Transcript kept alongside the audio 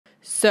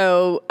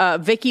So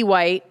Vicky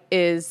White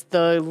is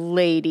the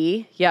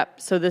lady.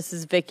 Yep. So this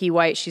is Vicky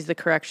White. She's the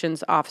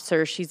corrections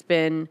officer. She's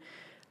been,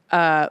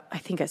 I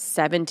think, a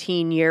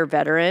 17-year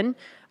veteran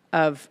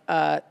of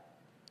the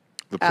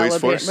police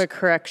force?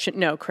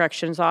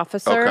 corrections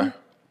officer. Okay.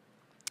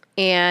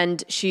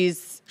 And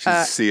she's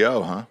a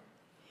CO, huh?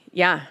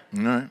 Yeah.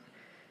 All right.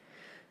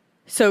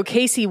 So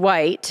Casey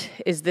White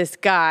is this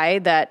guy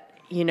that,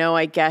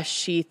 I guess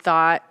she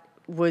thought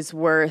was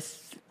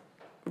worth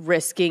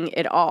risking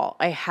it all,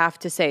 I have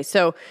to say.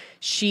 So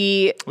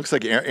she... Looks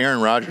like Aaron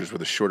Rodgers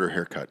with a shorter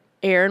haircut.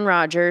 Aaron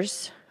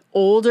Rodgers,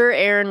 older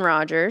Aaron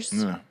Rodgers,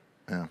 yeah.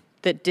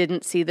 that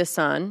didn't see the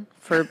sun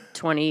for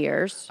 20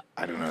 years.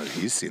 I don't know if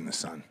he's seen the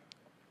sun.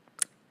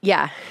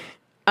 Yeah.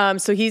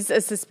 So he's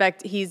a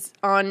suspect. He's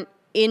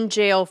in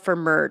jail for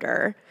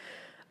murder.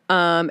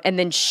 And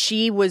then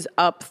she was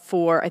up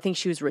for, I think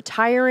she was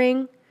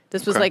retiring.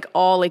 This was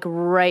all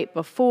right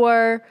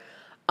before.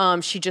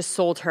 She just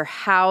sold her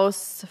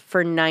house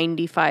for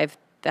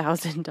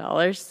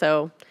 $95,000.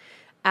 So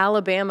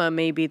Alabama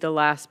may be the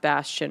last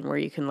bastion where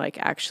you can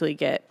actually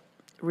get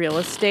real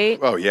estate.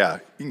 Oh yeah.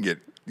 You can get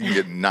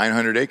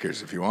 900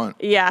 acres if you want.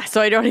 Yeah.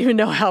 So I don't even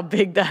know how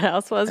big that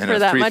house was and for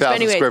that much.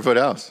 And a 3,000 square foot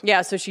house.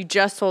 Yeah. So she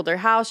just sold her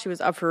house. She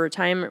was up for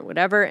retirement,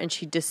 whatever. And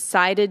she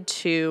decided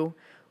to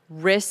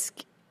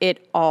risk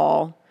it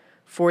all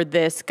for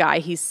this guy.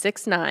 He's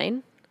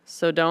 6'9",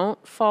 so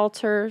don't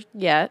falter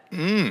yet. Do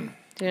you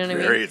know what I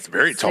mean? It's a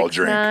very tall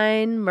drink.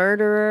 6'9",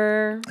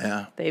 murderer.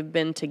 Yeah. They've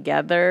been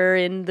together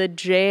in the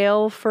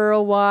jail for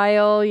a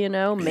while,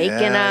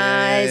 making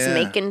eyes,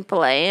 making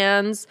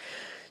plans.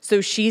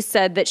 So she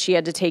said that she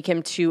had to take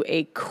him to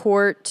a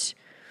court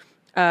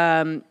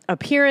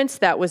appearance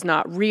that was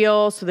not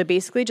real. So they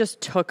basically just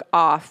took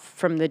off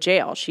from the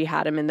jail. She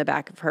had him in the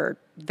back of her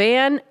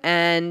van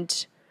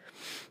and...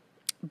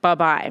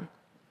 bye-bye.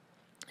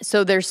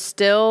 So they're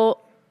still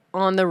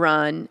on the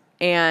run,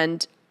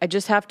 and I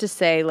just have to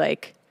say,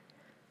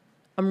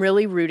 I'm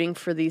really rooting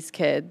for these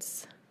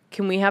kids.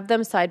 Can we have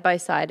them side by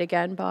side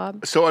again,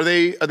 Bob? So are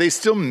they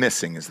still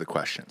missing is the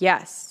question?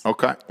 Yes.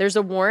 Okay. There's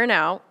a warrant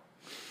out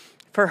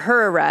for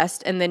her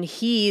arrest, and then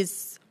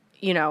he's,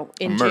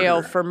 in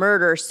jail for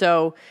murder.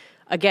 So,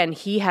 again,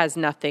 he has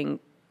nothing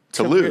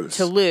to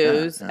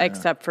lose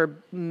except for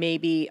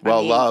maybe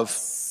love.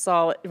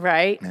 Solid,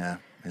 right? Yeah.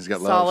 He's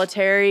got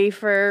solitary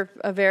for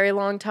a very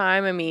long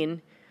time. I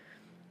mean,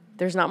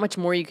 there's not much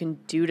more you can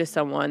do to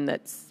someone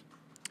that's...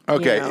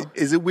 Okay.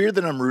 Is it weird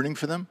that I'm rooting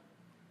for them?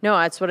 No,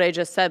 that's what I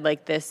just said.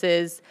 This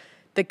is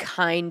the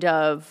kind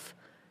of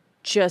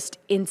just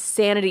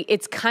insanity.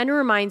 It kind of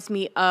reminds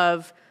me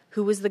of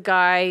who was the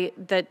guy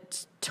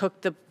that took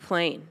the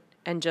plane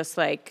and just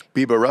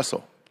Bebo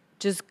Russell.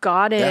 Just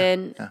got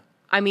in. Yeah.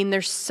 I mean,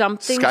 there's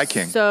something Sky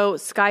King.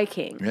 Sky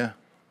King. Yeah.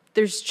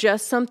 There's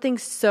just something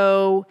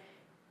so...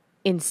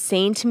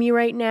 insane to me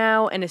right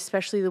now, and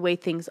especially the way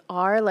things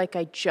are.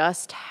 I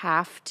just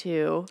have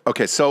to.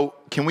 Okay, so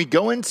can we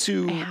go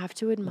into I have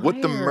to admire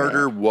what the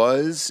murder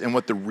was and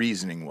what the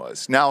reasoning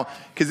was? Now,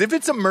 because if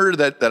it's a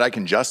murder that I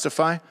can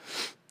justify,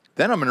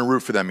 then I'm going to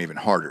root for them even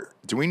harder.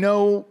 Do we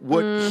know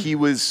what he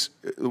was,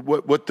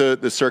 what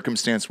the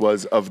circumstance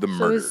was of the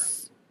murder?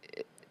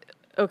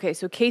 Okay,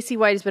 so Casey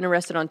White has been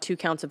arrested on 2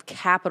 counts of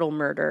capital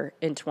murder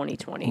in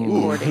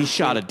 2020. He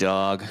shot a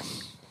dog.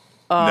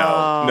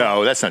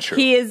 No, that's not true.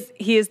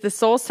 He is the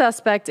sole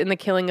suspect in the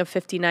killing of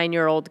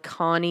 59-year-old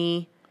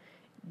Connie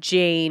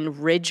Jane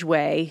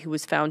Ridgway, who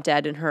was found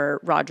dead in her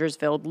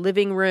Rogersville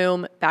living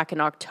room back in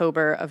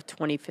October of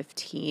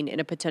 2015 in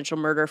a potential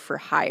murder for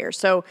hire.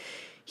 So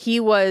he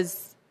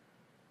was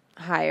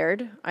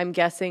hired. I'm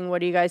guessing, what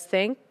do you guys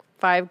think?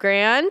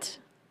 $5,000?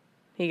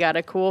 He got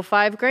a cool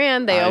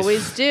 $5,000. They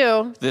always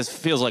do. This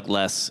feels like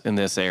less in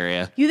this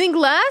area. You think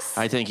less?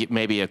 I think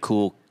maybe a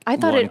cool I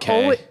thought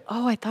 1K.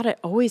 I thought it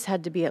always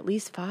had to be at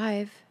least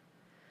 5.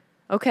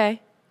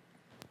 Okay.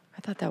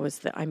 I thought that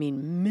was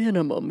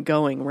minimum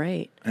going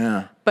rate.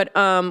 Yeah. But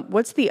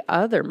what's the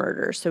other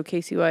murder? So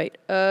Casey White.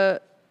 So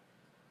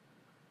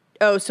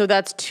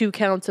that's 2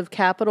 counts of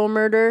capital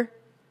murder?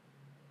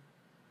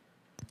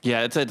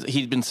 Yeah, it said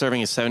he'd been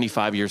serving a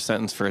 75-year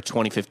sentence for a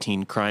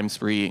 2015 crime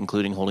spree,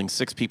 including holding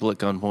 6 people at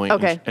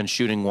gunpoint and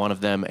shooting one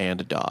of them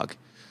and a dog.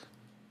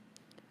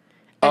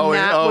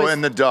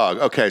 And the dog.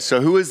 Okay,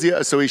 so who is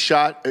so he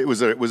shot,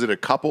 was it a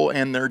couple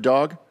and their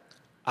dog?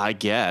 I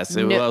guess.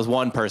 It was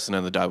one person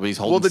and the dog, but he's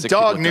holding 6 people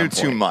at gunpoint. Well, the dog knew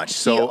too much,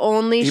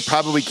 so he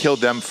probably killed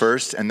them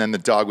first, and then the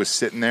dog was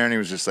sitting there, and he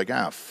was just like,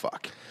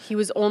 fuck. He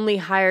was only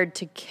hired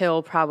to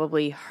kill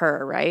probably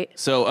her, right?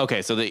 So,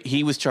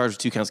 he was charged with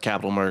 2 counts of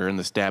capital murder in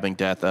the stabbing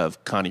death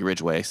of Connie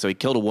Ridgway. So he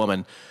killed a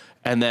woman,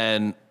 and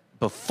then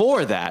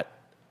before that,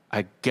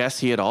 I guess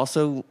he had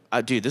also...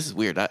 dude, this is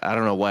weird. I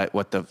don't know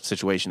what the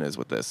situation is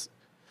with this.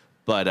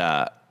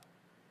 But,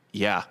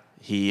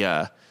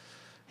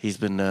 he's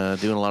been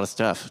doing a lot of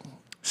stuff.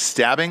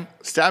 Stabbing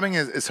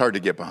is hard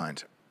to get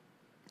behind.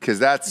 Because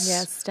that's...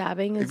 Yeah,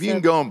 stabbing is... If you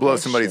can go and blow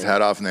somebody's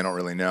head off and they don't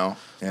really know,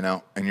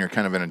 and you're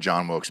kind of in a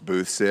John Wilkes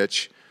Booth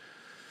sitch,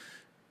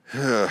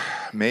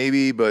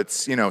 Maybe,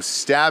 but, you know,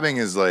 stabbing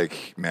is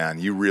like, man,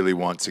 you really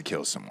want to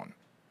kill someone.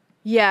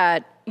 Yeah,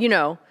 you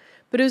know,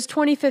 but it was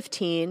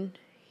 2015.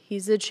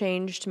 He's a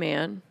changed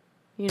man,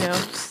 you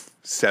know.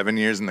 7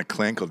 years in the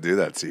clink will do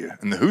that to you.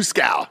 And the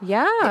hooskow.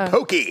 Yeah. The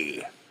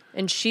pokey.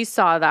 And she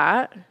saw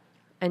that,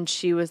 and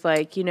she was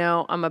like, you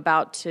know, I'm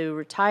about to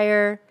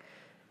retire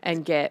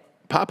and get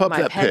Pop up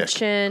my that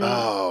pension. pic.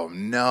 Oh,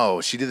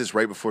 no. She did this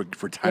right before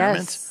retirement?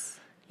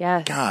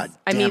 Yes. God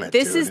I damn mean, it,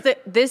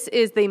 this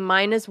is they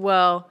might as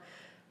well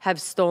have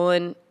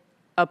stolen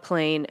a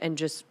plane and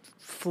just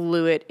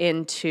flew it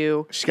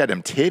into. She's got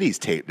them titties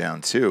taped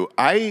down, too.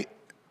 I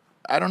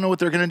don't know what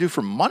they're going to do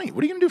for money.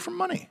 What are you going to do for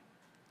money?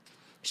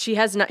 She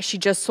has not. She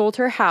just sold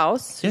her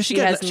house. Yeah, she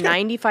has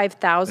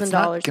 $95,000. It's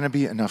not going to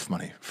be enough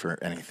money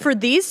for anything. For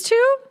these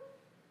two?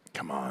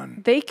 Come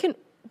on. They can.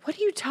 What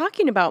are you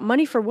talking about?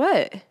 Money for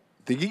what?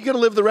 You got to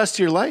live the rest of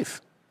your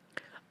life.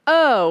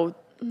 Oh,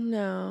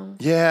 no.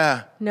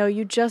 Yeah. No,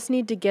 you just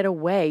need to get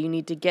away. You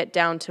need to get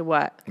down to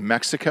what?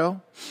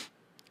 Mexico?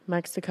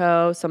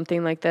 Mexico,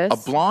 something like this. A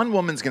blonde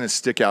woman's going to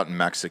stick out in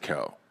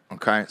Mexico.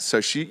 Okay?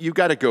 So you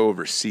got to go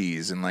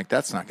overseas, and like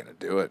that's not going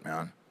to do it,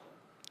 man.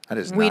 That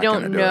is We not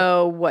don't gonna do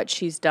know what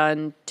she's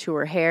done to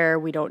her hair.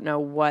 We don't know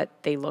what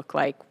they look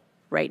like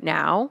right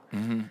now.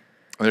 Mm-hmm.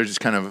 They're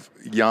just kind of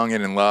young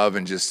and in love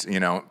and just,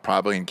 you know,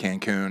 probably in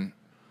Cancun,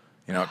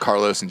 you know,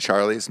 Carlos and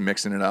Charlie's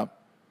mixing it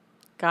up.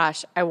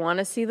 Gosh, I want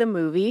to see the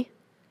movie.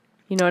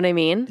 You know what I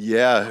mean?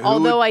 Yeah.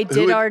 Although I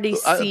did already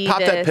see pop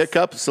that this. pick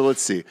up. So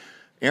let's see.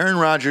 Aaron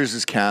Rodgers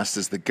is cast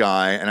as the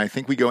guy, and I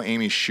think we go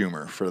Amy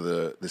Schumer for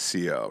the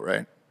CEO,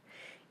 right?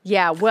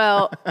 Yeah,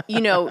 well,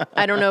 you know,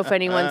 I don't know if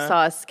anyone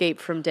saw Escape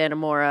from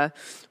Dannemora,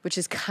 which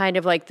is kind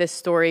of like this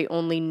story,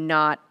 only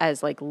not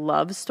as like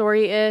love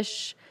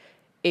story-ish.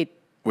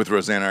 With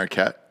Rosanna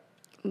Arquette?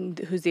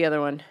 Who's the other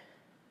one?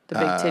 The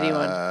big titty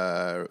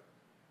one.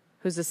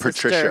 Who's the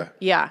sister? Patricia.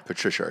 Yeah.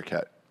 Patricia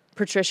Arquette.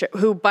 Patricia,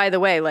 who, by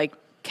the way, like,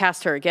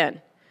 cast her again.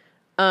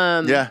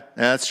 Yeah,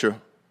 that's true.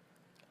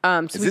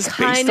 So Is this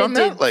based on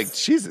that? Like,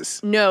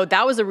 Jesus. No,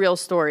 that was a real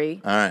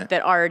story. All right.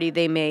 That already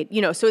they made.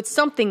 You know, so it's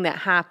something that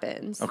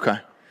happens. Okay.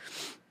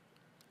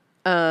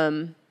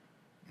 Man,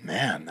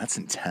 that's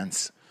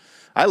intense.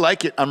 I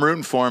like it. I'm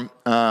rooting for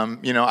him.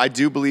 You know, I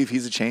do believe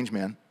he's a change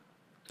man.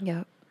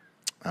 Yeah.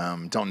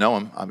 Don't know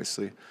him,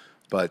 obviously.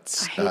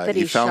 But I hate that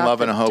he he fell in shot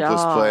love in the a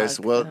hopeless dog. place.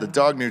 Well, the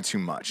dog knew too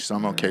much, so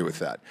I'm okay with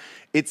that.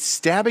 It's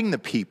stabbing the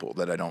people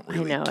that I don't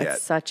really I know. get.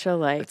 It's such a,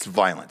 like, It's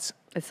violence.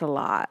 it's a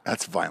lot.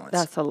 That's violence.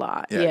 That's a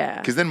lot. Yeah.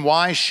 Because then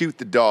why shoot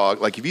the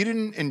dog? Like, if you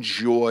didn't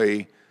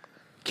enjoy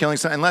killing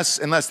someone,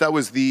 unless that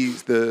was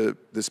the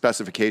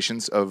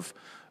specifications of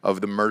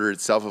the murder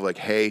itself, of like,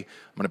 hey,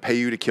 I'm going to pay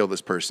you to kill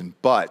this person,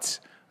 but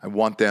I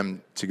want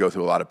them to go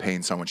through a lot of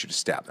pain, so I want you to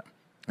stab them.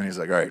 And he's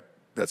like, all right,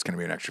 that's going to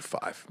be an extra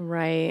 $5,000.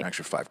 Right. An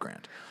extra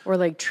 $5,000. Or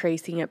like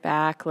tracing it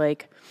back,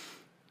 like,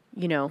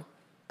 you know,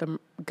 the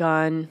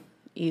gun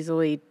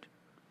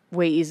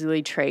way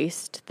easily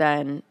traced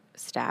than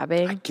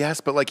stabbing. I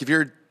guess, but like if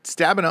you're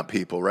stabbing up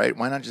people, right?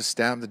 Why not just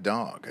stab the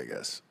dog, I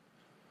guess?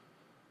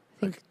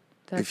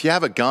 If you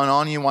have a gun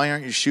on you, why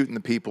aren't you shooting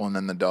the people and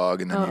then the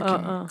dog, and then you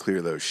can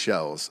clear those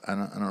shells? I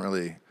don't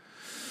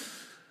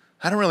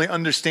really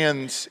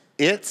understand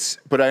it,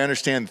 but I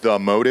understand the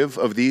motive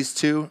of these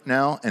two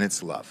now, and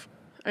it's love.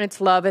 And it's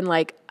love, and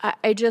like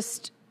I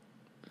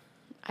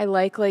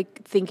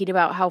like thinking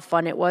about how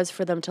fun it was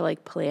for them to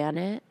like plan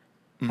it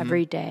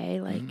every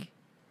day, like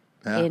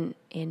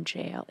in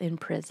jail, in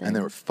prison. And they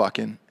were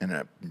fucking in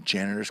a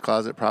janitor's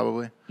closet,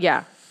 probably.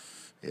 Yeah.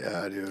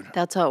 Yeah, dude.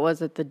 That's how it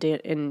was at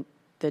in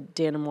the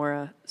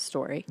Dannemora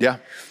story. Yeah.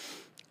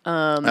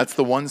 That's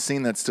the one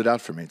scene that stood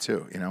out for me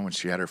too. You know, when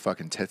she had her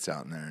fucking tits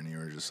out in there, and you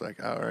were just like,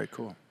 oh, all right,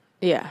 cool.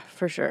 Yeah,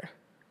 for sure.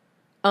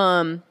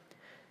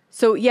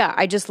 So yeah,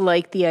 I just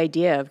like the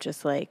idea of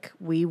just like,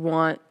 we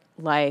want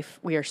life.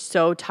 We are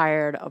so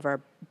tired of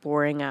our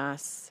boring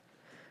ass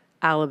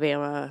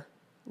Alabama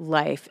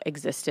life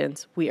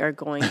existence. We are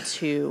going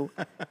to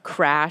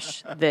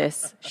crash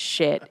this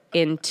shit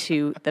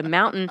into the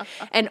mountain.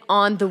 And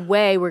on the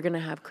way, we're going to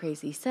have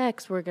crazy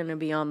sex. We're going to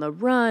be on the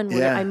run.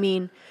 I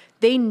mean,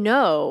 they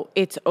know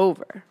it's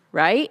over,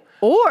 right?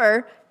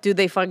 Or do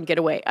they fucking get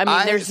away? I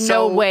mean, there's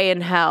no way in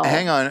hell.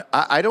 Hang on.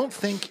 I don't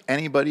think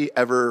anybody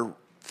ever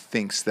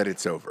thinks that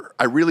it's over.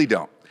 I really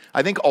don't.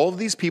 I think all of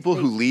these people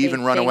who leave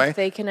and run away.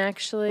 They can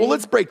actually. Well,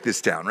 let's break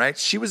this down, right?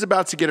 She was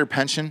about to get her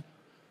pension,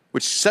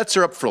 which sets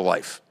her up for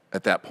life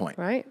at that point.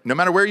 Right. No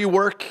matter where you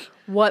work.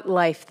 What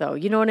life, though?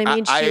 You know what I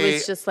mean? She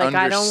was just like,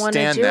 I don't want to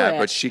do understand that, it.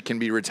 but she can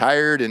be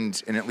retired and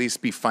at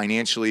least be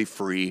financially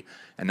free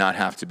and not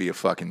have to be a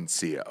fucking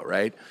CEO,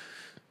 right?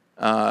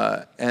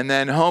 And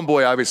then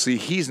homeboy, obviously,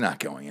 he's not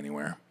going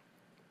anywhere.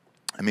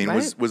 I mean,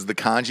 Right. was the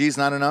kanjis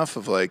not enough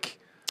of like...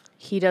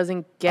 He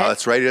doesn't get. Oh,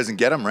 that's right. He doesn't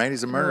get him, right?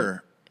 He's a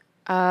murderer.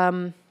 You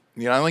know,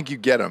 I don't think you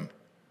get him.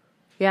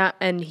 Yeah,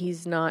 and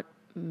he's not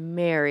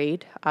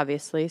married,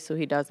 obviously, so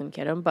he doesn't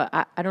get him. But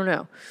I don't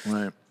know.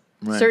 Right.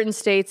 Certain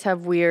states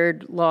have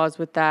weird laws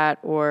with that,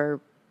 or,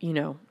 you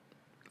know,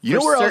 You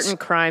know where certain else?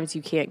 crimes,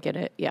 you can't get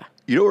it. Yeah.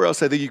 You know where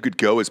else I think you could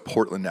go is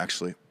Portland,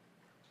 actually.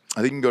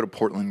 I think you can go to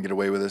Portland and get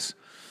away with this.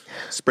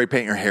 Spray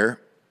paint your hair.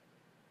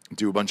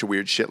 Do a bunch of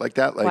weird shit like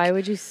that. Like, why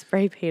would you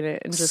spray paint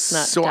it and just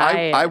not so dye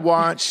it? I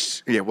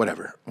watched,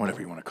 whatever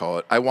you want to call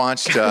it. I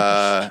watched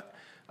a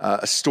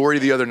story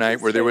the other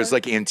night where there was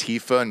like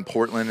Antifa in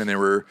Portland and they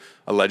were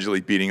allegedly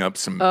beating up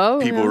some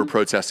people who were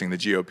protesting the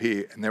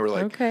GOP. And they were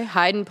like, okay,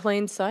 hide in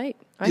plain sight.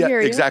 I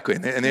hear you. Exactly.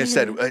 And they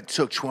said, it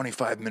took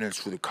 25 minutes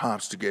for the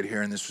cops to get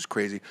here and this was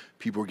crazy.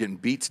 People were getting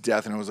beat to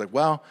death. And I was like,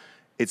 well,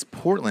 it's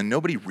Portland.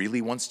 Nobody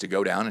really wants to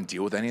go down and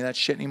deal with any of that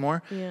shit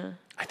anymore. Yeah.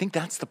 I think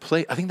that's the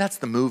play. I think that's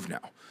the move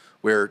now.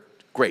 Where,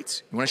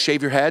 great, you want to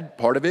shave your head,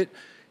 part of it,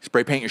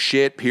 spray paint your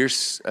shit,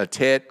 pierce a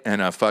tit and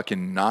a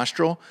fucking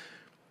nostril,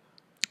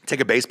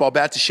 take a baseball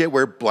bat to shit,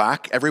 wear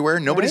black everywhere.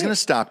 Nobody's going to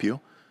stop you.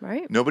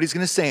 Right. Nobody's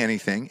going to say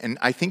anything. And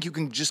I think you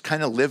can just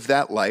kind of live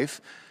that life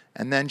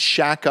and then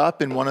shack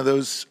up in one of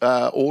those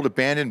old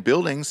abandoned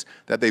buildings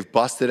that they've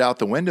busted out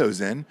the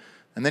windows in.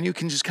 And then you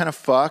can just kind of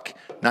fuck.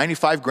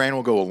 95 grand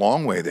will go a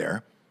long way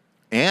there.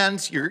 And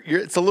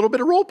it's a little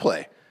bit of role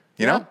play.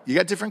 You know, you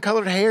got different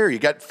colored hair. You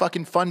got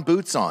fucking fun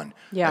boots on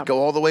that go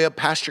all the way up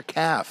past your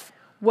calf.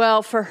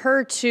 Well, for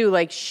her too,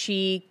 like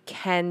she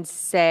can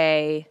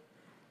say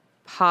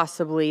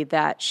possibly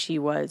that she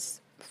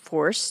was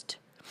forced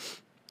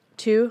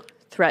to,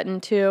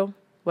 threatened to,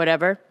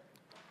 whatever.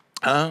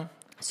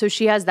 So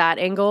she has that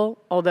angle,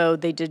 although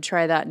they did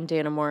try that in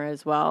Dannemora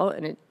as well,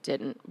 and it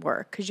didn't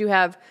work. Because you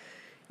have,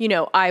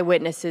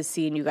 eyewitnesses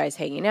seeing you guys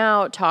hanging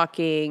out,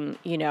 talking,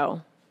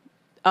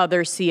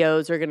 other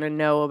COs are going to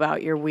know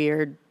about your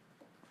weird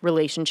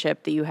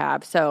relationship that you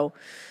have. So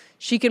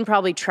she can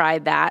probably try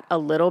that a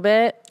little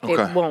bit.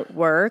 Okay. It won't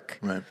work.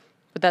 Right.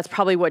 But that's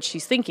probably what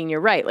she's thinking.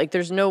 You're right. Like,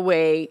 there's no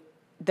way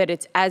that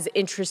it's as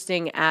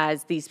interesting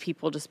as these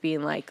people just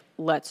being like,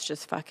 let's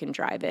just fucking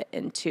drive it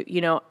into,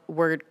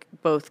 we're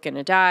both going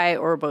to die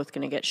or we're both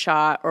going to get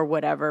shot or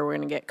whatever. We're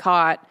going to get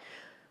caught.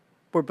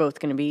 We're both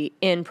going to be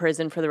in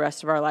prison for the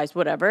rest of our lives,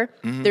 whatever.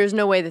 Mm-hmm. There's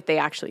no way that they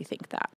actually think that.